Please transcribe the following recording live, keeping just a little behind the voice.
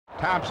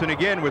Thompson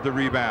again with the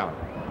rebound.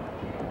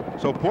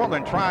 So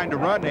Portland trying to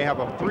run. They have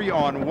a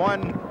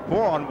 3-on-1,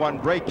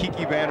 4-on-1 break.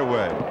 Kiki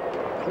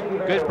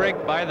Vandeweghe. Good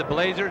break by the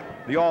Blazers.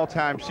 The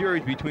all-time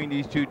series between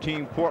these two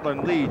teams.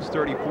 Portland leads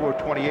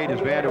 34-28 as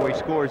Vandeweghe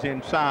scores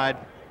inside.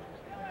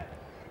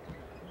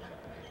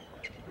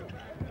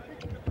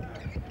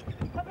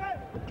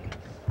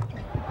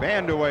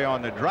 Vandeweghe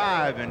on the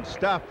drive and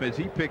stuff as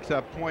he picks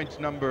up points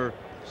number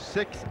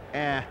 6.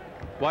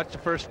 Watch the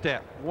first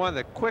step. One of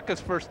the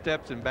quickest first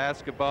steps in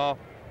basketball.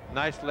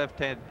 Nice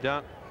left-hand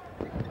dunk.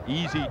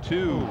 Easy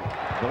two.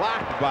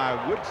 Blocked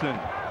by Woodson.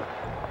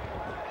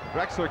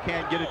 Drexler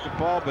can't get it to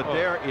fall, but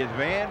there is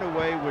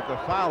Vandeweghe with the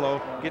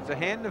follow. Gets a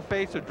hand in the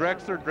face of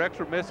Drexler.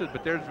 Drexler misses,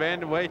 but there's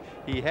Vandeweghe.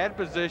 He had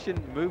position,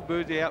 moved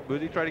Boozy out.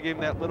 Boozy tried to give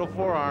him that little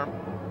forearm,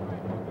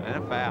 and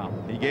a foul.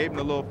 He gave him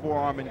the little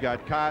forearm and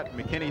got caught.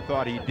 McKinney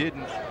thought he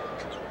didn't.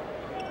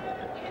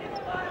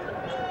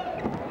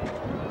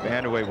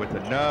 Vandeweghe with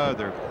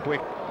another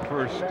quick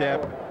first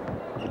step.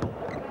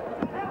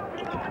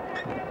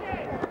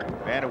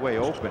 Vandeweghe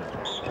open.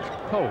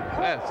 Oh,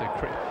 that's a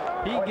crazy.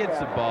 He gets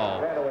the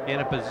ball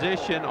in a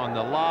position on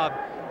the lob.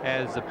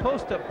 As a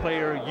post-up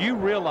player, you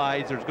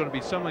realize there's going to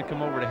be someone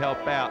come over to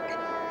help out.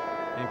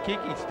 And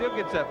Kiki still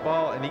gets that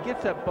ball, and he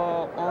gets that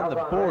ball on the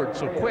board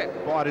so quick.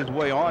 Fought his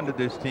way onto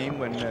this team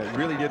when it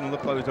really didn't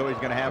look like he was always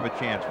going to have a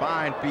chance.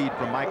 Fine feed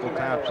from Michael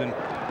Thompson.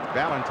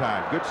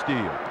 Valentine, good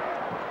steal.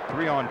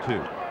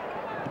 3-on-2.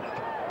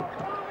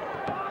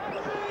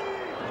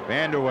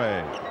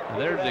 Vandeweghe.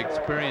 There's the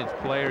experienced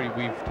player.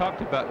 We've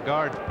talked about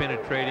guards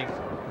penetrating.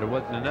 There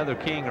wasn't another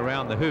king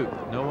around the hoop.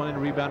 No one in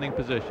rebounding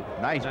position.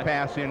 Nice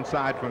pass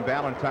inside from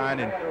Valentine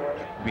and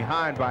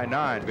behind by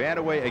 9.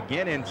 Vandeweghe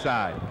again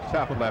inside.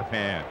 Tough left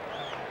hand.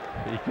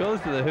 He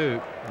goes to the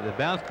hoop. The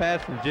bounce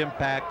pass from Jim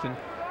Paxton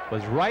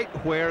was right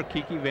where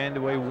Kiki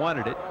Vandeweghe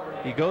wanted it.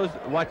 He goes,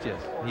 watch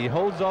this. He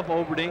holds off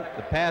Overdink.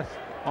 The pass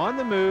on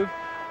the move.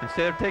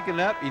 Instead of taking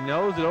it up, he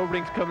knows that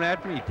Overdink's coming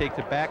after him. He takes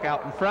it back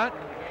out in front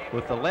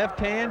with the left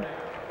hand.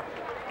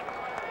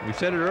 We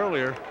said it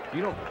earlier,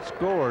 you don't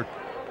score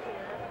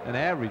an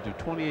average of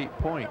 28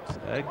 points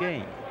a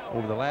game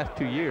over the last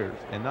 2 years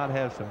and not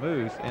have some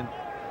moves. And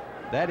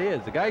that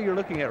is, the guy you're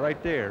looking at right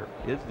there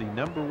is the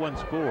 #1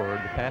 scorer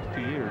in the past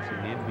 2 years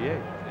in the NBA.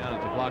 Now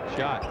it's a blocked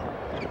shot.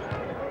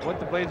 What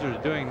the Blazers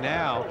are doing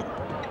now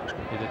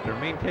is that they're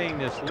maintaining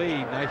this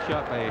lead. Nice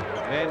shot by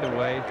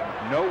Vandeweghe.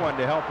 No one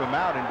to help him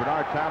out, and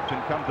Bernard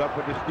Thompson comes up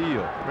with a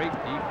steal. Great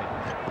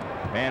defense.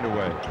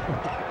 Vandeweghe.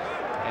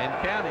 And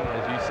counting,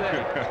 as you say.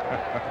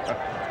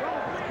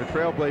 The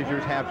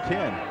Trailblazers have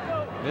 10.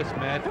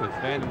 Mismatch with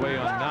Vandeweghe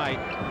on Knight.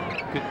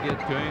 Couldn't get it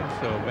to him,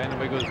 so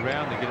Vandeweghe goes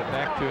around to get it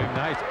back to him.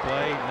 Nice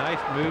play,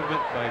 nice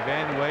movement by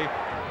Vandeweghe.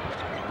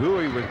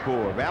 Bowie with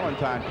 4.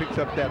 Valentine picks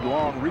up that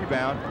long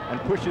rebound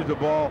and pushes the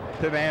ball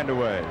to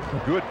Vandeweghe.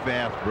 Good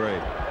fast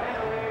break.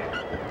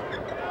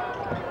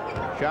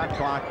 Shot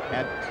clock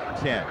at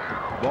 10.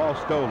 Ball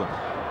stolen.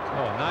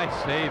 Oh, nice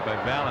save by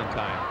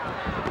Valentine.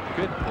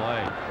 Good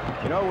play.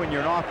 You know, when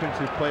you're an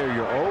offensive player,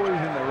 you're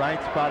always in the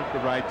right spot at the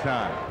right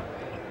time.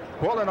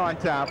 Portland on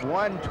top,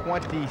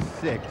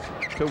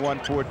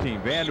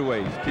 126-114.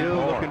 Vandeweghe still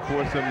looking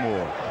for some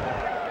more.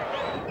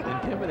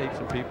 Intimidate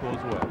some people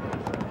as well.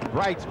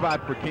 Bright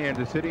spot for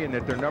Kansas City, and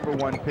that their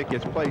 #1 pick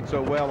has played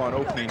so well on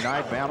opening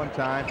night.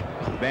 Valentine,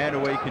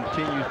 Vandeweghe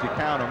continues to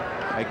count him.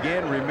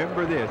 Again,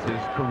 remember this,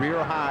 his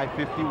career high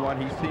 51.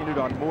 He's seen it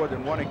on more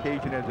than one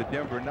occasion as a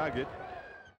Denver Nugget.